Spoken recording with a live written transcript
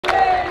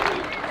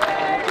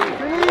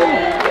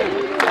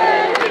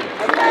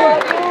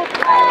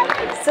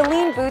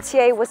Celine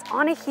Boutier was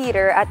on a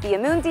heater at the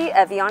Amundi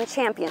Evian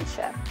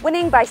Championship.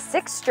 Winning by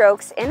 6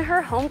 strokes in her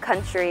home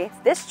country,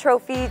 this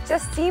trophy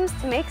just seems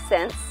to make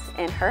sense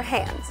in her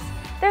hands.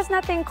 There's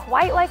nothing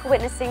quite like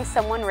witnessing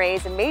someone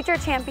raise a major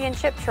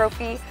championship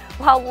trophy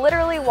while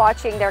literally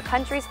watching their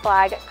country's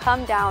flag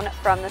come down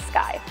from the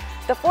sky.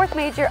 The 4th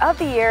major of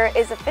the year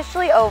is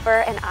officially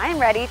over, and I'm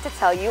ready to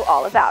tell you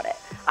all about it.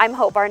 I'm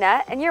Hope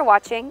Barnett, and you're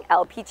watching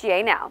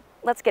LPGA Now.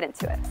 Let's get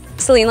into it.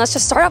 Celine, let's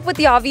just start off with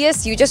the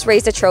obvious. You just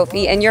raised a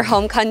trophy in your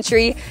home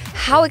country.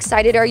 How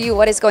excited are you?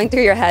 What is going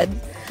through your head?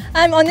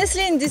 I'm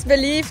honestly in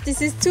disbelief. This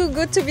is too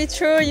good to be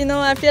true. You know,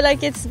 I feel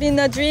like it's been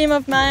a dream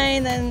of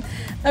mine and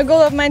a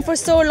goal of mine for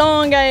so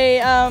long.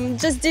 I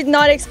just did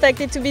not expect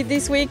it to be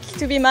this week,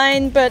 to be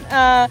mine. But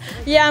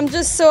yeah, I'm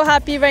just so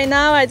happy right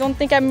now. I don't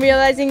think I'm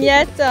realizing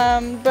yet.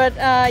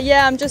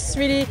 Yeah, I'm just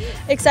really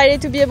excited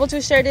to be able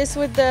to share this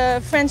with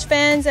the French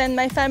fans and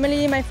my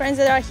family, my friends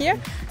that are here.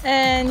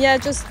 And yeah,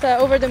 just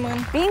over the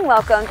moon. Being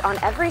welcomed on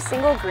every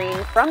single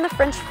green from the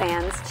French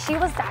fans, she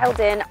was dialed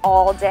in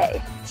all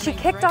day. She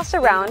kicked off the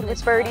round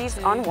with birdies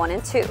on 1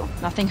 and 2.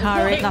 Nothing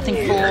hurried, nothing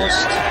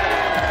forced.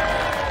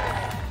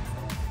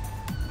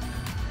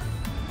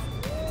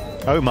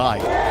 Oh my.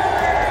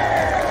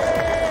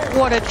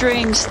 What a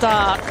dream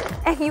start.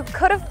 And you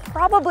could have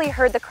probably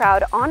heard the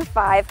crowd on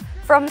 5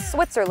 from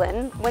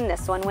Switzerland when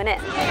this one went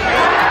in.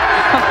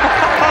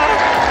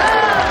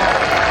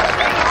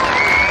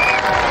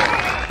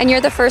 And you're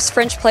the first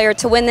French player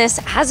to win this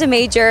as a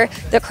major.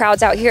 The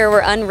crowds out here were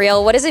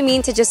unreal. What does it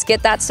mean to just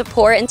get that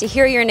support and to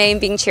hear your name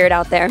being cheered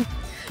out there?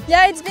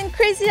 Yeah, it's been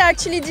crazy. I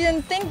actually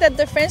didn't think that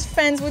the French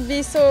fans would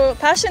be so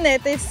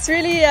passionate. It's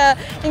really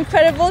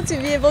incredible to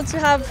be able to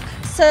have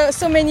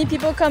so many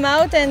people come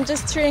out and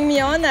just cheering me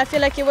on. I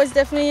feel like it was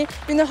definitely,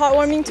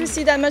 heartwarming to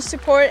see that much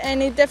support,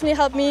 and it definitely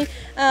helped me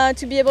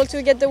to be able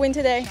to get the win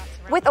today.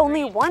 With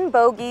only 1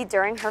 bogey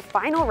during her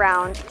final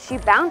round, she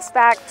bounced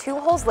back 2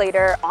 holes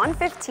later on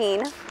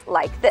 15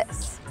 like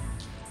this.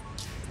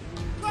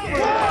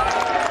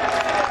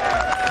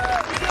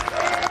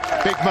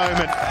 Big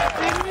moment.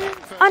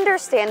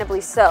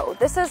 Understandably so.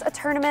 This is a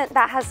tournament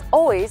that has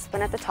always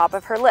been at the top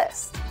of her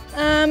list.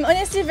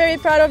 Honestly, very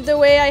proud of the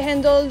way I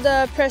handled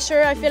the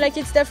pressure. I feel like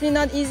it's definitely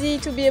not easy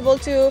to be able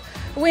to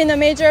win a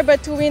major,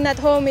 but to win at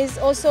home is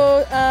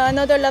also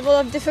another level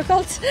of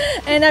difficult.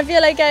 And I feel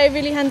like I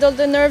really handled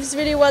the nerves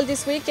really well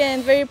this week,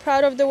 and very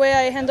proud of the way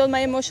I handled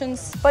my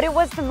emotions. But it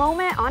was the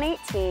moment on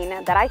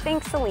 18 that I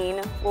think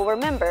Celine will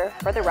remember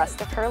for the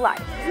rest of her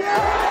life.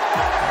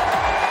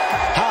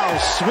 How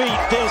sweet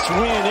this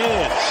win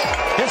is.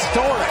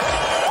 Historic.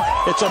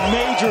 It's a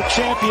major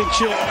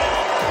championship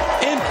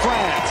in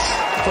France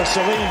for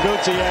Celine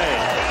Boutier.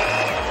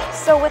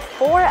 So with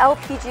 4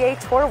 LPGA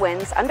Tour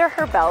wins under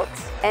her belt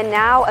and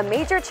now a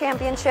major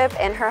championship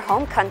in her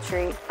home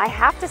country, I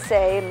have to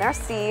say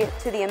merci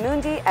to the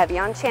Amundi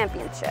Evian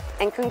Championship.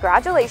 And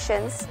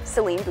congratulations,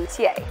 Celine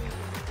Boutier.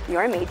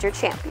 You're a major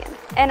champion.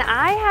 And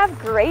I have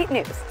great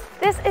news.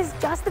 This is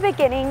just the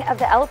beginning of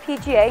the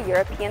LPGA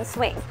European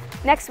swing.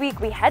 Next week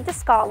we head to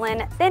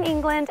Scotland, then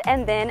England,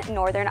 and then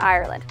Northern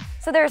Ireland.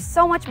 So there's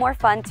so much more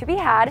fun to be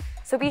had,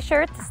 so be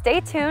sure to stay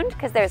tuned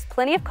because there's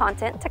plenty of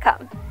content to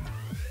come.